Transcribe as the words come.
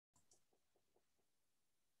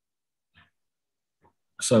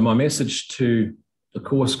So my message to the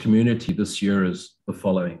course community this year is the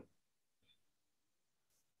following.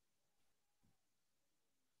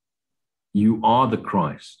 You are the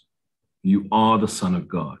Christ. You are the Son of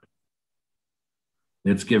God.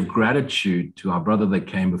 Let's give gratitude to our brother that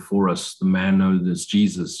came before us, the man known as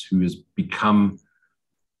Jesus, who has become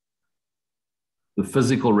the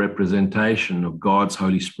physical representation of God's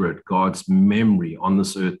Holy Spirit, God's memory on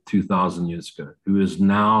this earth 2,000 years ago, who is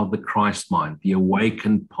now the Christ mind, the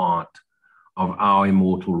awakened part of our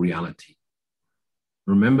immortal reality.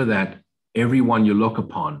 Remember that everyone you look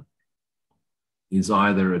upon is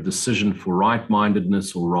either a decision for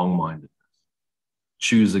right-mindedness or wrong-mindedness.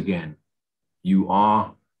 Choose again. You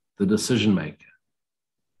are the decision maker.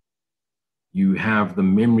 You have the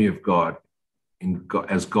memory of God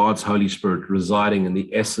as God's Holy Spirit residing in the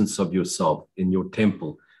essence of yourself, in your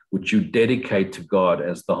temple, which you dedicate to God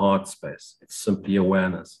as the heart space. It's simply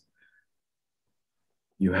awareness.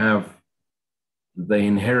 You have the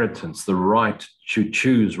inheritance, the right to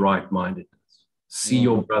choose right-mindedness. See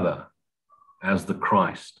your brother as the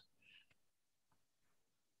Christ.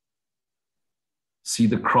 See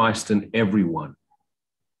the Christ in everyone.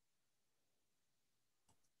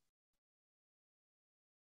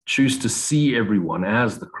 Choose to see everyone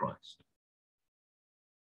as the Christ.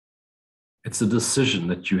 It's a decision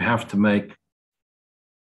that you have to make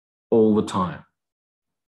all the time.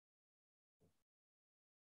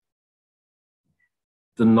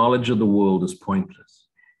 The knowledge of the world is pointless.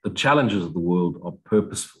 The challenges of the world are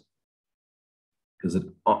purposeful because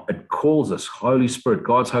it calls us, Holy Spirit,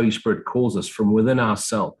 God's Holy Spirit calls us from within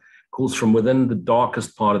ourselves, calls from within the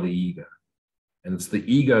darkest part of the ego. And it's the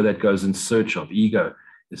ego that goes in search of. Ego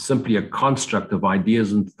is simply a construct of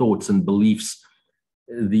ideas and thoughts and beliefs,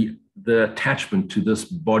 the attachment to this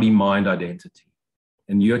body-mind identity.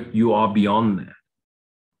 And you are beyond that.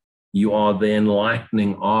 You are the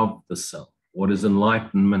enlightening of the self. What is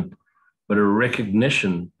enlightenment but a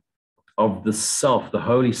recognition of the self, the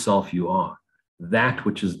holy self you are, that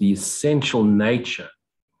which is the essential nature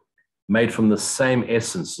made from the same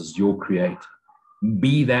essence as your creator.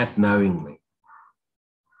 Be that knowingly.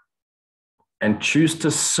 And choose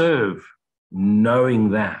to serve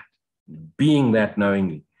knowing that, being that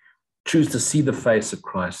knowingly. Choose to see the face of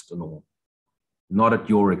Christ in all, not at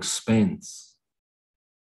your expense.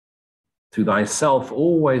 To thyself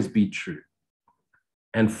always be true.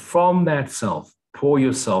 And from that self, pour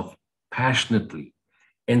yourself passionately,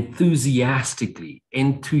 enthusiastically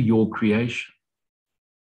into your creation.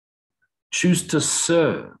 Choose to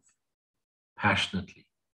serve passionately.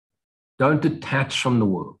 Don't detach from the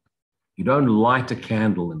world. You don't light a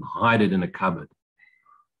candle and hide it in a cupboard.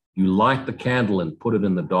 You light the candle and put it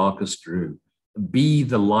in the darkest room. Be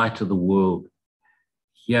the light of the world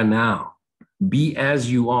here now. Be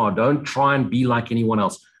as you are. Don't try and be like anyone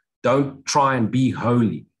else. Don't try and be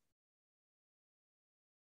holy.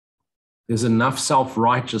 There's enough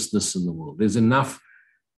self-righteousness in the world. There's enough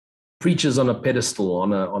preachers on a pedestal, on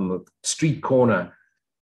the street corner,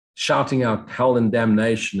 shouting out hell and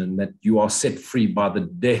damnation and that you are set free by the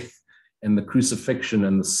death and the crucifixion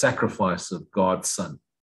and the sacrifice of God's Son.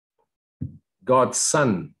 God's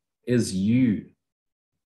Son is you.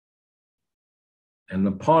 And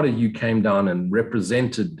the part of you came down and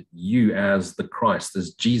represented you as the Christ,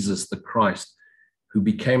 as Jesus the Christ, who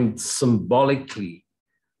became symbolically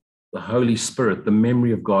the Holy Spirit, the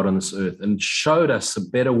memory of God on this earth, and showed us a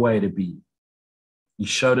better way to be. He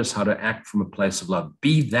showed us how to act from a place of love.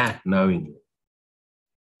 Be that knowingly.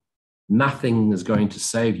 Nothing is going to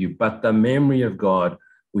save you but the memory of God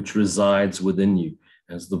which resides within you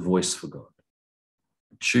as the voice for God.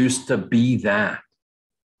 Choose to be that.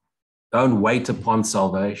 Don't wait upon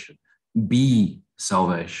salvation. Be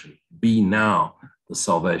salvation. Be now the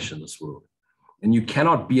salvation of this world. And you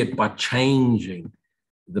cannot be it by changing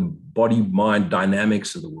the body-mind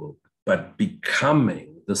dynamics of the world, but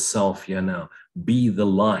becoming the self here now. Be the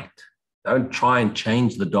light. Don't try and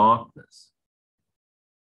change the darkness.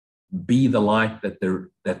 Be the light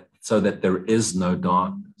so that there is no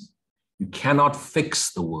darkness. You cannot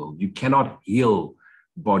fix the world. You cannot heal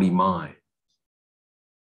body-mind.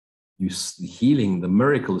 Healing, the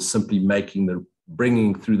miracle is simply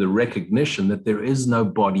bringing through the recognition that there is no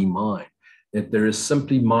body-mind, that there is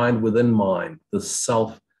simply mind within mind, the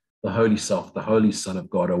self, the holy Son of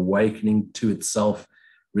God, awakening to itself,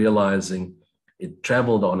 realizing it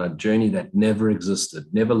traveled on a journey that never existed,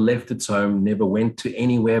 never left its home, never went to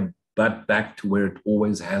anywhere but back to where it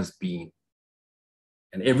always has been.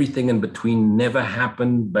 And everything in between never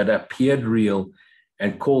happened, but appeared real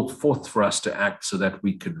and called forth for us to act so that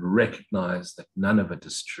we could recognize that none of it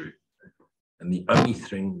is true. And the only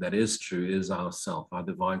thing that is true is ourself, our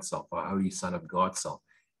divine self, our Holy Son of God self.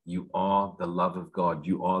 You are the love of God.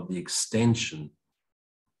 You are the extension,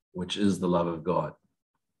 which is the love of God.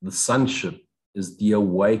 The sonship is the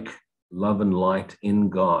awake love and light in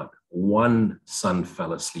God. One son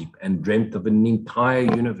fell asleep and dreamt of an entire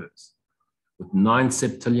universe with 9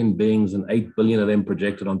 septillion beings and 8 billion of them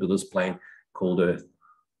projected onto this plane called Earth.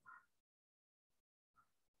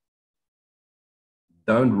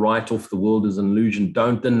 Don't write off the world as an illusion.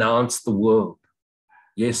 Don't denounce the world.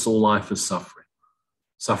 Yes, all life is suffering.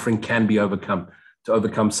 Suffering can be overcome. To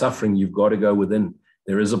overcome suffering, you've got to go within.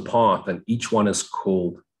 There is a path, and each one is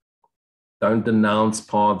called. Don't denounce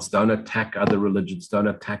paths. Don't attack other religions. Don't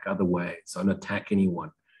attack other ways. Don't attack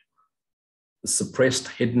anyone. The suppressed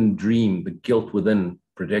hidden dream, the guilt within,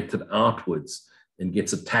 projected outwards, then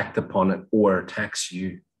gets attacked upon it or attacks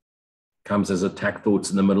you. Comes as attack thoughts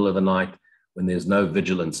in the middle of the night when there's no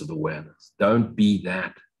vigilance of awareness. Don't be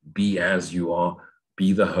that. Be as you are.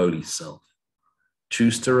 Be the holy self.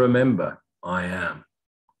 Choose to remember, I am.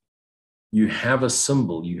 You have a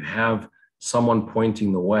symbol. You have someone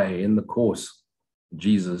pointing the way in the course,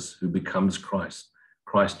 Jesus, who becomes Christ,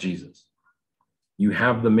 Christ Jesus. You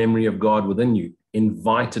have the memory of God within you,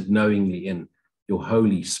 invited knowingly in your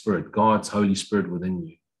Holy Spirit, God's Holy Spirit within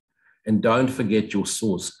you. And don't forget your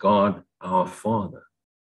source, God, our Father.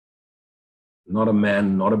 Not a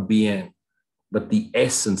man, not a being, but the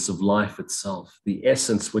essence of life itself, the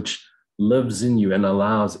essence which lives in you and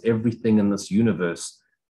allows everything in this universe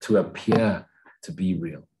to appear to be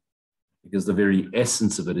real. Because the very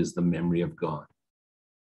essence of it is the memory of God.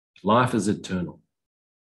 Life is eternal.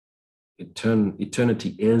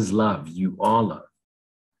 Eternity is love. You are love.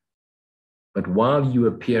 But while you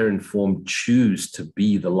appear informed, choose to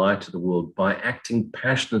be the light of the world by acting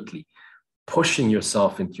passionately, pushing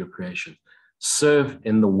yourself into your creation. Serve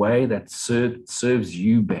in the way that serves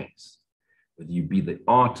you best. Whether you be the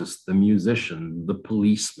artist, the musician, the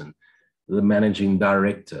policeman, the managing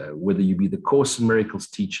director, whether you be the Course in Miracles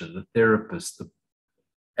teacher, the therapist, the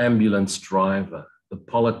ambulance driver, the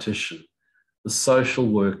politician, the social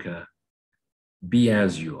worker, be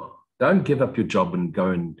as you are. Don't give up your job and go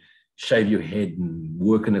and shave your head and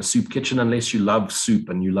work in a soup kitchen unless you love soup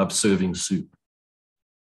and you love serving soup.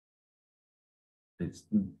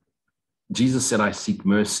 Jesus said, I seek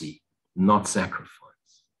mercy, not sacrifice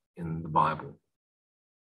in the Bible.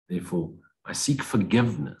 Therefore, I seek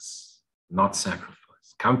forgiveness, not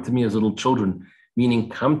sacrifice. Come to me as little children, meaning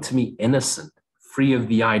come to me innocent, free of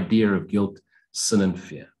the idea of guilt, sin, and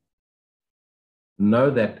fear. Know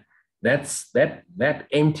that that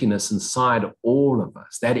emptiness inside all of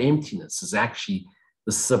us, that emptiness is actually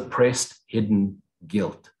the suppressed, hidden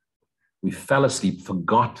guilt. We fell asleep,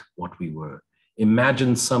 forgot what we were.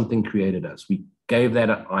 Imagined something created us. We gave that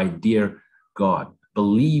idea God,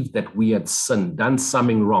 believed that we had sinned, done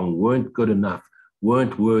something wrong, weren't good enough,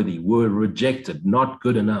 weren't worthy, were rejected, not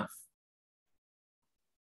good enough,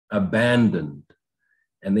 abandoned,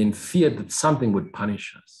 and then feared that something would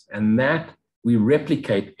punish us. And that we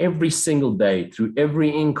replicate every single day through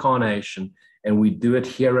every incarnation, and we do it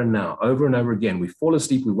here and now, over and over again. We fall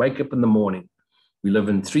asleep, we wake up in the morning. We live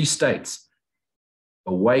in 3 states: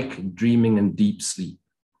 awake, dreaming, and deep sleep.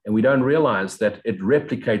 And we don't realize that it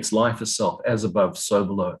replicates life itself, as above, so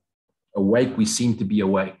below. Awake, we seem to be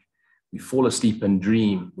awake. We fall asleep and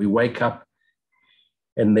dream. We wake up,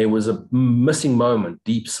 and there was a missing moment,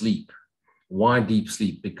 deep sleep. Why deep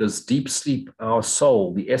sleep? Because deep sleep, our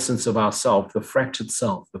soul, the essence of ourself, the fractured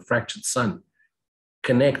self, the fractured sun,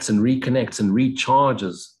 connects and reconnects and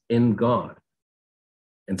recharges in God.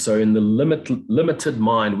 And so in the limited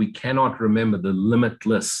mind, we cannot remember the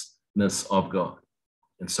limitlessness of God.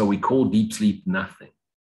 And so we call deep sleep nothing.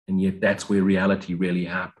 And yet that's where reality really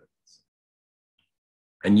happens.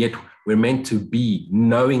 And yet we're meant to be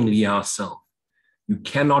knowingly ourselves. You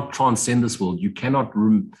cannot transcend this world. You cannot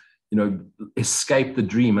escape the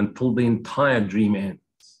dream until the entire dream ends.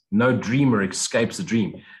 No dreamer escapes the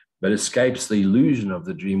dream, but escapes the illusion of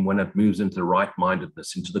the dream when it moves into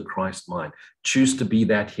right-mindedness, into the Christ mind. Choose to be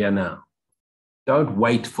that here now. Don't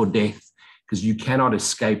wait for death, because you cannot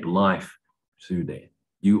escape life through death.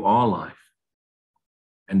 You are life.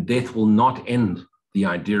 And death will not end the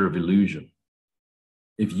idea of illusion.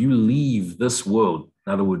 If you leave this world,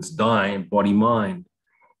 in other words, die, body, mind,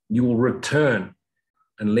 you will return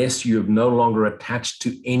unless you have no longer attached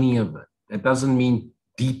to any of it. That doesn't mean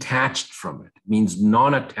detached from it. It means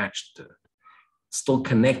non-attached to it. Still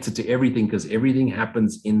connected to everything, because everything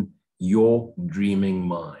happens in your dreaming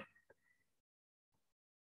mind.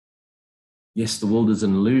 Yes, the world is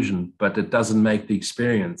an illusion, but it doesn't make the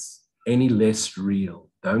experience any less real.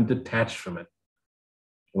 Don't detach from it.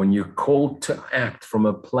 When you're called to act from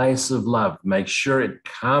a place of love, make sure it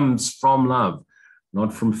comes from love,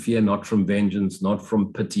 not from fear, not from vengeance, not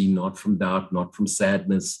from pity, not from doubt, not from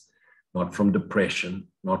sadness, not from depression,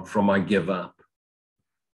 not from I give up.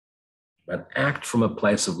 But act from a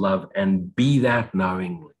place of love and be that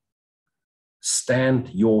knowingly.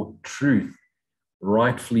 Stand your truth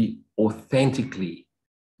rightfully, authentically.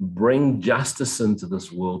 Bring justice into this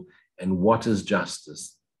world. And what is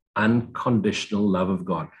justice? Unconditional love of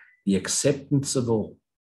God, the acceptance of all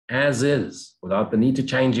as is, without the need to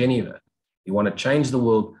change any of it. You want to change the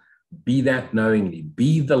world, be that knowingly.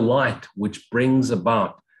 Be the light which brings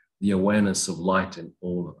about the awareness of light in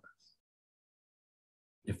all of us.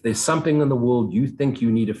 If there's something in the world you think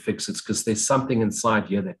you need to fix, it's because there's something inside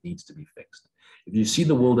here that needs to be fixed. If you see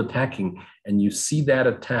the world attacking and you see that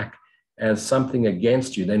attack as something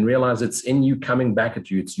against you, then realize it's in you coming back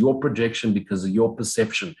at you. It's your projection because of your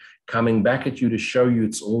perception coming back at you to show you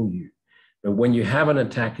it's all you. But when you have an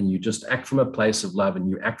attack and you just act from a place of love and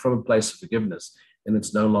you act from a place of forgiveness, then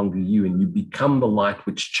it's no longer you, and you become the light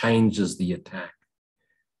which changes the attack.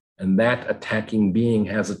 And that attacking being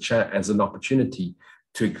has an opportunity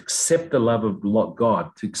to accept the love of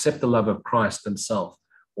God, to accept the love of Christ himself,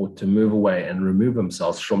 or to move away and remove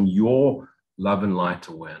themselves from your love and light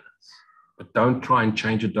awareness. But don't try and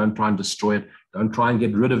change it. Don't try and destroy it. Don't try and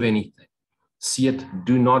get rid of anything. See it.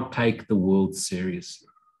 Do not take the world seriously.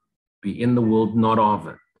 Be in the world, not of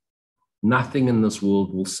it. Nothing in this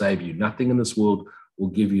world will save you. Nothing in this world will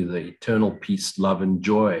give you the eternal peace, love, and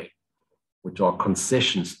joy, which are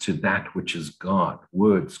concessions to that which is God.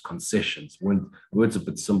 Words, concessions. Words are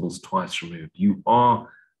but symbols twice removed. You are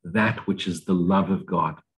that which is the love of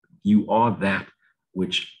God. You are that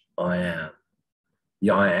which I am. The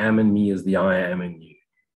I am in me is the I am in you.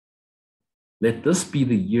 Let this be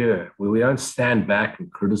the year where we don't stand back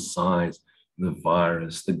and criticize the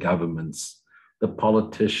virus, the governments, the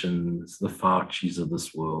politicians, the Faucis of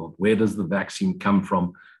this world. Where does the vaccine come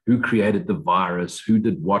from? Who created the virus? Who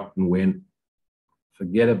did what and when?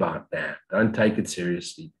 Forget about that. Don't take it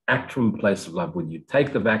seriously. Act from a place of love. When you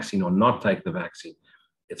take the vaccine or not take the vaccine,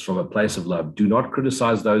 it's from a place of love. Do not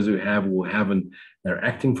criticize those who have or haven't. They're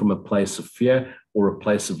acting from a place of fear or a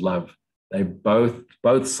place of love. They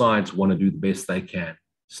both sides want to do the best they can.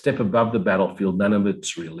 Step above the battlefield. None of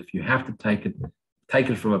it's real. If you have to take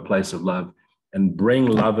it from a place of love and bring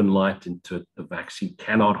love and light into it. The vaccine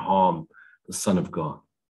cannot harm the Son of God.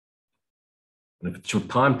 And if it's your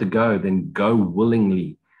time to go, then go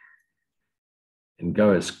willingly and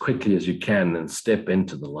go as quickly as you can and step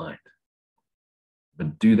into the light.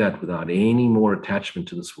 But do that without any more attachment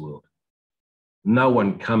to this world. No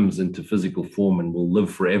one comes into physical form and will live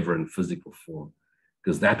forever in physical form,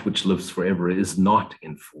 because that which lives forever is not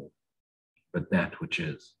in form, but that which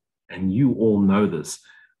is. And you all know this.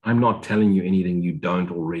 I'm not telling you anything you don't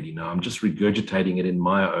already know. I'm just regurgitating it in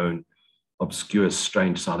my own obscure,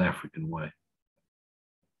 strange South African way.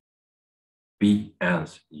 Be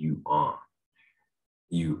as you are.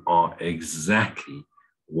 You are exactly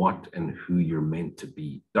what and who you're meant to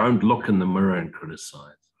be. Don't look in the mirror and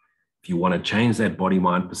criticize. If you want to change that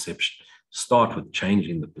body-mind perception, start with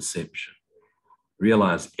changing the perception.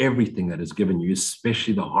 Realize everything that is given you,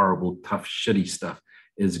 especially the horrible, tough, shitty stuff,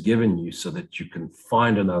 is given you so that you can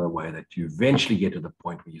find another way, that you eventually get to the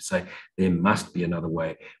point where you say, there must be another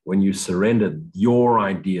way. When you surrender your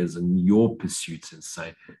ideas and your pursuits and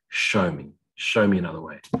say, show me another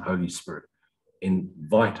way. Holy Spirit,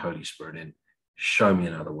 invite Holy Spirit in, show me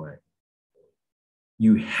another way.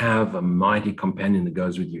 You have a mighty companion that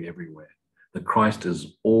goes with you everywhere. The Christ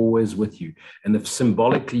is always with you. And if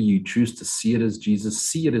symbolically you choose to see it as Jesus,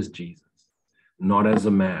 see it as Jesus, not as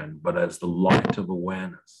a man, but as the light of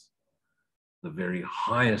awareness, the very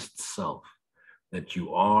highest self that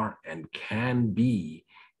you are and can be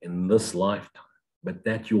in this lifetime, but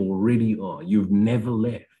that you already are. You've never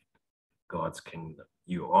left God's kingdom.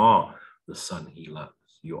 You are the son he loves.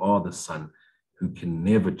 You are the son who can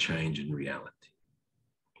never change in reality.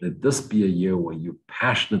 Let this be a year where you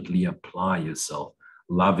passionately apply yourself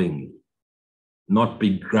lovingly, not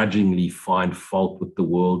begrudgingly find fault with the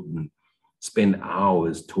world and spend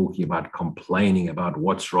hours talking about complaining about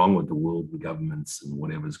what's wrong with the world and governments and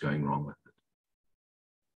whatever's going wrong with it.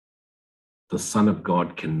 The Son of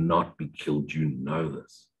God cannot be killed. You know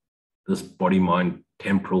this. This body, mind,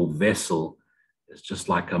 temporal vessel is just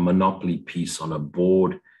like a monopoly piece on a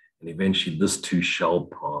board, and eventually this too shall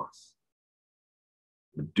pass.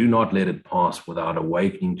 But do not let it pass without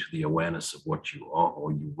awakening to the awareness of what you are,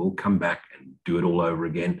 or you will come back and do it all over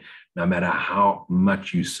again, no matter how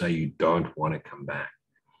much you say you don't want to come back.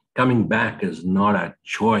 Coming back is not a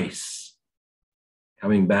choice.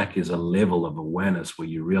 Coming back is a level of awareness where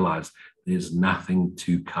you realize there's nothing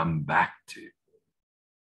to come back to.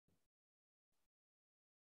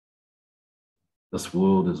 This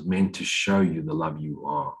world is meant to show you the love you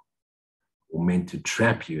are, or meant to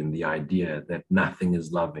trap you in the idea that nothing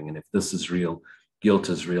is loving. And if this is real, guilt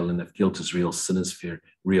is real. And if guilt is real, sin is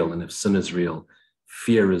real. And if sin is real,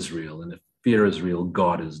 fear is real. And if fear is real,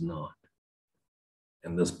 God is not.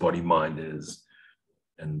 And this body-mind is.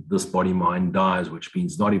 And this body-mind dies, which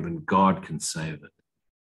means not even God can save it.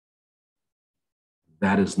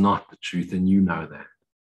 That is not the truth, and you know that.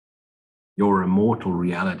 Your immortal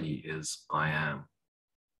reality is I am.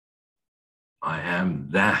 I am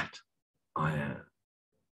that I am.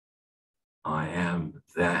 I am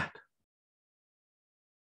that.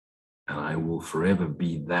 And I will forever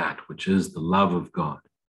be that, which is the love of God.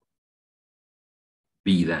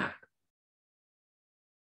 Be that.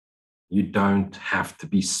 You don't have to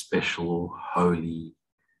be special or holy,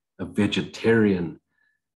 a vegetarian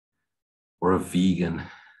or a vegan.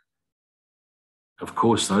 Of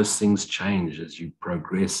course, those things change as you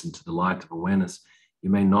progress into the light of awareness. You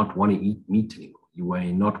may not want to eat meat anymore. You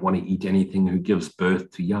may not want to eat anything who gives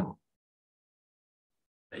birth to young.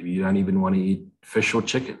 Maybe you don't even want to eat fish or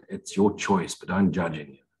chicken. It's your choice, but don't judge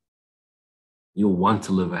anyone. You'll want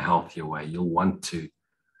to live a healthier way. You'll want to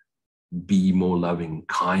be more loving,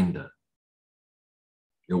 kinder.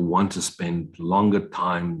 You'll want to spend longer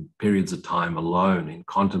periods of time alone in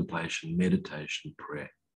contemplation, meditation,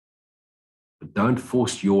 prayer. But don't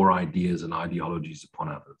force your ideas and ideologies upon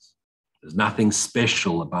others. There's nothing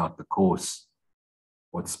special about the course.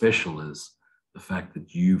 What's special is the fact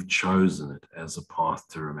that you've chosen it as a path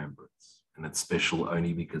to remembrance. And it's special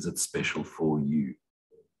only because it's special for you.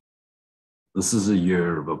 This is a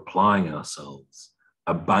year of applying ourselves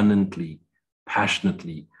abundantly,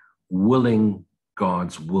 passionately, willing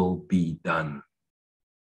God's will be done.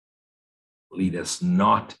 Lead us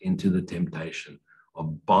not into the temptation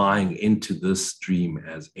of buying into this dream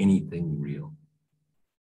as anything real.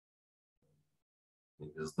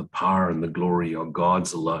 Because the power and the glory are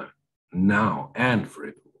God's alone, now and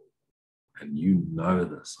forever. And you know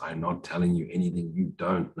this. I'm not telling you anything you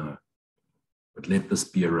don't know. But let this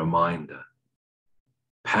be a reminder.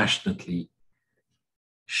 Passionately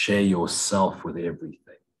share yourself with everything.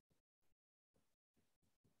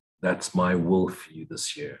 That's my will for you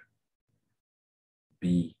this year.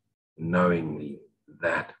 Be knowingly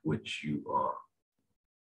that which you are.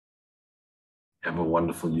 Have a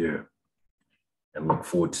wonderful year and look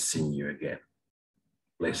forward to seeing you again.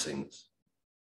 Blessings.